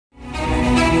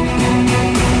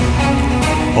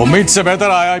उम्मीद से बेहतर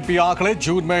आईआईपी आंकड़े।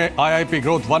 जून में आईआईपी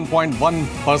ग्रोथ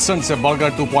 1.1% से बढ़कर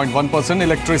 2.1%,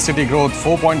 इलेक्ट्रिसिटी ग्रोथ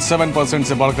 4.7%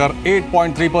 से बढ़कर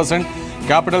 8.3%,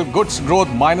 कैपिटल गुड्स ग्रोथ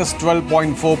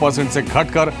 -12.4% से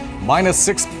घटकर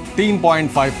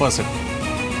 -16.5%।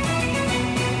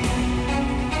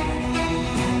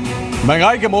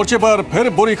 महंगाई के मोर्चे पर फिर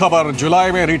बुरी खबर।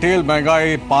 जुलाई में रिटेल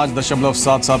महंगाई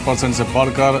 5.77% से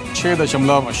बढ़कर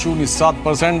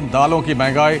 6.07%, दालों की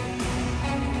महंगाई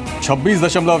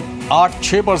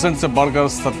 26.86% से बढ़कर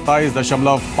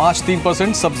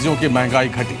 27.53%, सब्जियों की महंगाई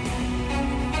घटी।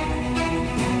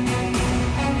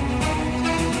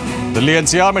 दिल्ली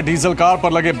एनसीआर में डीजल कार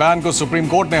पर लगे बैन को सुप्रीम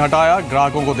कोर्ट ने हटाया।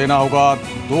 ग्राहकों को देना होगा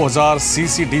 2000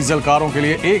 सीसी डीजल कारों के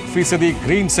लिए 1%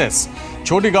 ग्रीन सेस।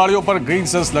 छोटी गाड़ियों पर ग्रीन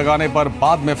सेस लगाने पर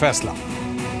बाद में फैसला।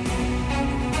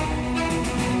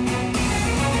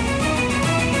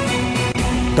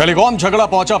 टेलीकॉम झगड़ा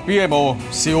पहुंचा पीएमओ,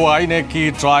 सीओआई ने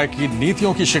की ट्राई की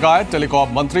नीतियों की शिकायत। टेलीकॉम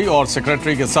मंत्री और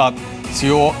सेक्रेटरी के साथ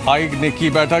सीओआई ने की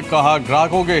बैठक, कहा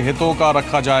ग्राहकों के हितों का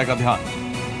रखा जाएगा ध्यान।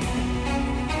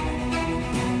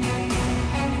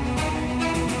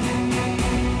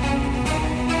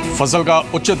 फसल का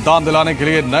उचित दाम दिलाने के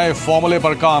लिए नए फॉर्मूले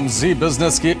पर काम। जी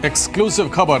बिजनेस की एक्सक्लूसिव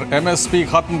खबर। एमएसपी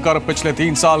खत्म कर पिछले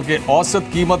 3 साल के औसत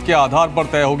कीमत के आधार पर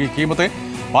तय होगी कीमतें।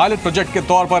 पायलट प्रोजेक्ट के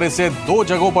तौर पर इसे 2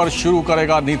 जगहों पर शुरू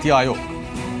करेगा नीति आयोग।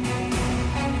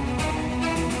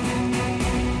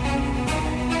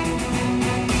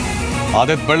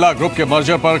 आदित्य बिरला ग्रुप के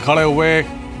मर्जर पर खड़े हुए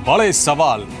बड़े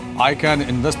सवाल। आईकैन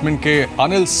इन्वेस्टमेंट के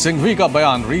अनिल सिंघवी का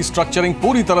बयान, रीस्ट्रक्चरिंग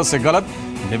पूरी तरह से गलत,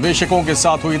 निवेशकों के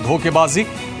साथ हुई धोखेबाजी।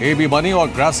 एबी मनी और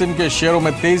ग्रासिम के शेयरों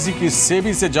में तेजी की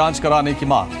सेबी से जांच कराने की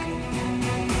मांग।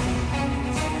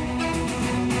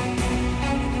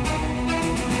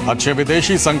 अच्छे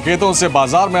विदेशी संकेतों से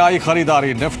बाजार में आई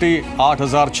खरीदारी। निफ्टी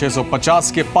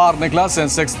 8650 के पार निकला,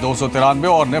 सेंसेक्स 293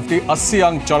 और निफ्टी 80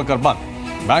 अंक चढ़कर बंद।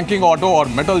 बैंकिंग, ऑटो और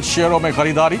मेटल शेयरों में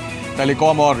खरीदारी।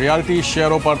 टेलीकॉम और रियल्टी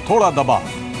शेयरों पर थोड़ा दबाव।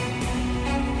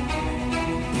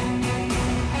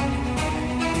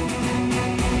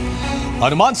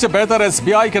 अनुमान से बेहतर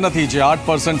एसबीआई के नतीजे।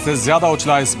 8% से ज्यादा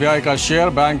उछला एसबीआई का शेयर।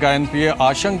 बैंक का एनपीए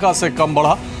आशंका से कम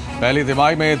बढ़ा। पहली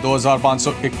तिमाही में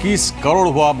 2521 करोड़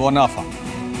हुआ मुनाफा।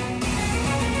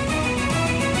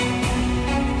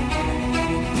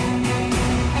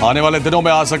 आने वाले दिनों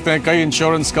में आ सकते हैं कई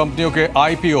इंश्योरेंस कंपनियों के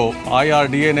आईपीओ।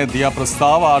 आईआरडीए ने दिया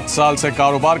प्रस्ताव। 8 साल से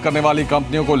कारोबार करने वाली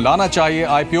कंपनियों को लाना चाहिए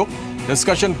आईपीओ।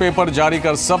 डिस्कशन पेपर जारी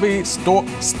कर सभी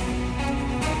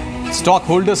स्टॉक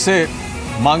होल्डर से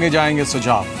मांगे जाएंगे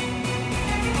सुझाव।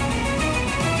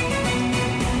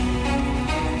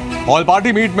 ऑल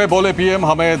पार्टी मीट में बोले पीएम,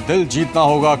 हमें दिल जीतना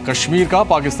होगा कश्मीर का।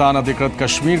 पाकिस्तान अधिकृत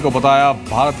कश्मीर को बताया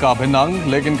भारत का अभिन्न अंग,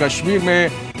 लेकिन कश्मीर में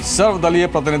सर्वदलीय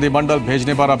प्रतिनिधिमंडल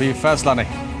भेजने पर अभी फैसला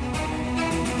नहीं।